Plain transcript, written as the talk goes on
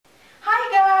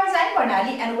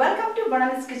Nali and welcome to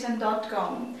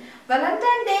bananaskitchen.com.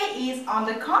 Valentine Day is on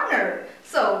the corner.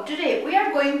 So today we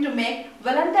are going to make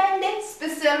Valentine Day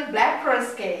special black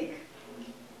forest cake.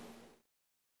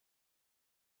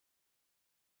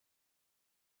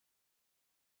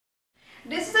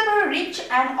 This is a very rich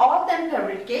and all-time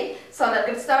favorite cake. So let's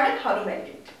get started how to make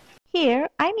it. Here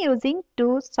I'm using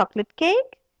 2 chocolate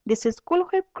cake. This is cool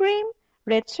whipped cream,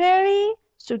 red cherry,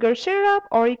 sugar syrup,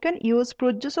 or you can use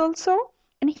fruit juice also.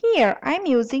 And here I'm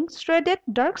using shredded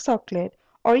dark chocolate,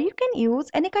 or you can use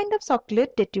any kind of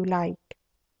chocolate that you like.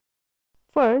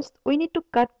 First, we need to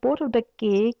cut both of the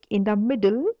cake in the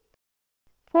middle.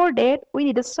 For that, we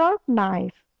need a sharp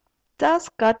knife.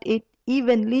 Just cut it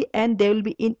evenly and they will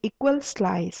be in equal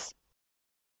slice.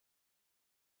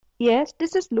 Yes,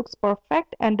 looks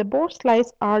perfect and the both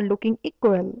slices are looking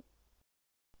equal.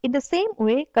 In the same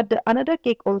way, cut the another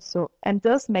cake also and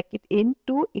just make it in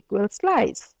 2 equal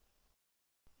slices.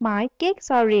 My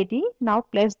cakes are ready. Now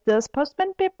place the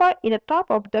parchment paper in the top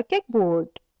of the cake board.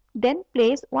 Then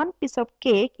place 1 piece of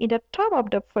cake in the top of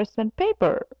the parchment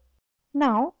paper.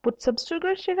 Now put some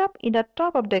sugar syrup in the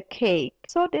top of the cake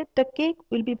so that the cake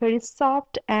will be very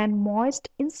soft and moist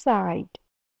inside.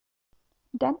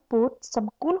 Then put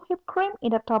some cool whipped cream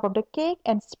in the top of the cake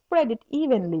and spread it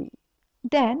evenly.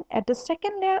 Then add the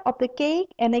second layer of the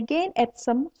cake and again add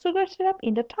some sugar syrup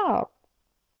in the top.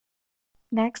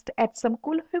 Next add some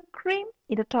cool whipped cream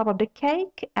in the top of the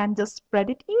cake and just spread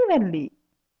it evenly.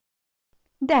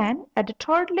 Then add the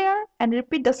third layer and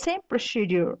repeat the same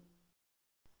procedure.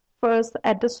 First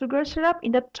add the sugar syrup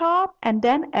in the top and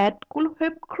then add cool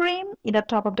whipped cream in the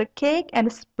top of the cake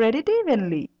and spread it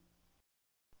evenly.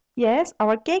 Yes,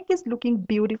 our cake is looking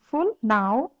beautiful.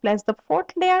 Now place the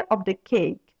fourth layer of the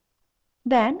cake.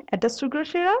 Then add the sugar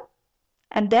syrup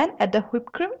and then add the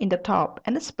whipped cream in the top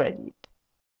and spread it.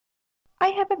 I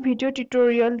have a video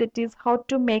tutorial that is how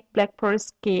to make black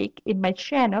forest cake in my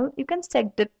channel. You can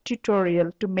check the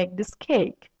tutorial to make this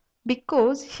cake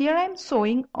because here I am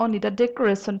showing only the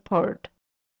decoration part.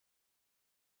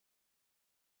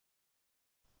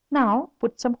 Now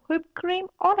put some whipped cream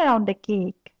all around the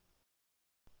cake.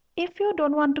 If you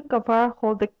don't want to cover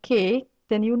whole the cake,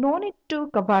 then you no need to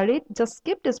cover it, just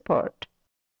skip this part.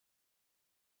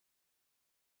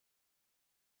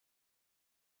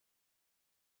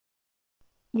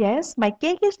 Yes, my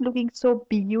cake is looking so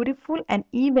beautiful and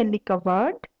evenly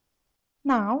covered.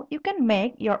 Now you can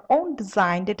make your own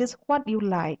design, that is what you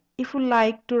like. If you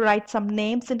like to write some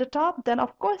names in the top, then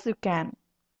of course you can.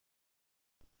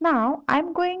 Now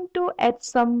I'm going to add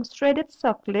some shredded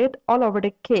chocolate all over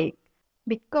the cake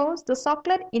because the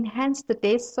chocolate enhances the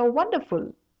taste so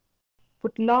wonderful.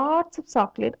 Put lots of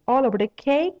chocolate all over the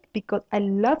cake because I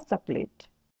love chocolate.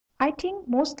 I think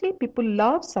mostly people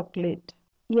love chocolate.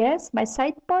 Yes, my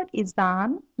side part is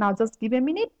done. Now just give a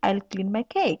minute, I'll clean my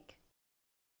cake.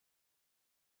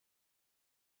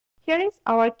 Here is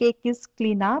our cake is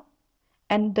clean up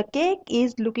and the cake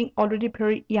is looking already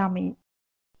very yummy.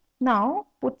 Now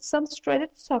put some shredded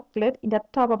chocolate in the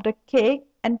top of the cake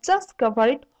and just cover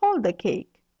it whole the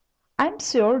cake. I'm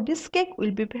sure this cake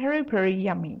will be very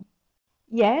yummy.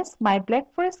 Yes, my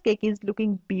black forest cake is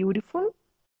looking beautiful.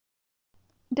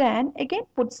 Then again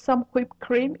put some whipped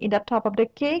cream in the top of the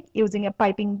cake using a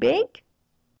piping bag.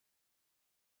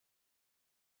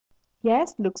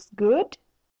 Yes, looks good.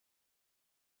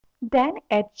 Then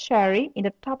add cherry in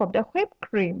the top of the whipped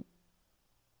cream.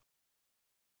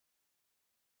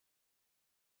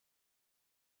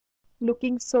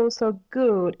 Looking so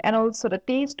good and also the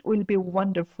taste will be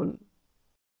wonderful.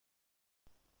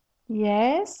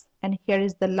 Yes, and here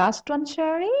is the last one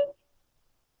cherry.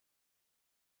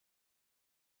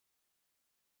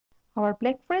 Our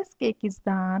black forest cake is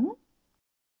done.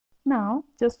 Now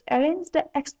just arrange the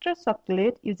extra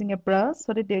chocolate using a brush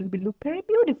so that they will look very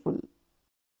beautiful.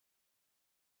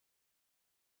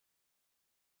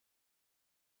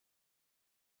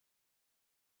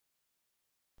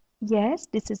 Yes,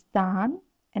 this is done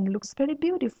and looks very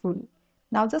beautiful.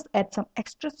 Now just add some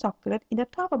extra chocolate in the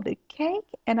top of the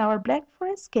cake and our black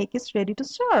forest cake is ready to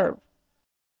serve.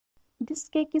 This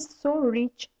cake is so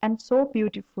rich and so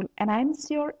beautiful and I am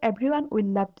sure everyone will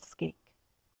love this cake.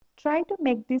 Try to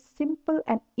make this simple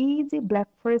and easy black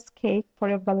forest cake for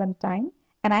your Valentine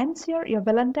and I am sure your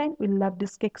Valentine will love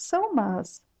this cake so much.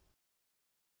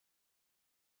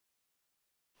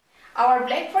 Our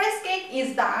black forest cake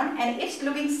is done and it's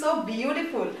looking so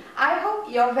beautiful. I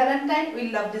hope your Valentine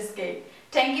will love this cake.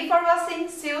 Thank you for watching.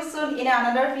 See you soon in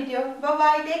another video. Bye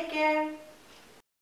bye. Take care.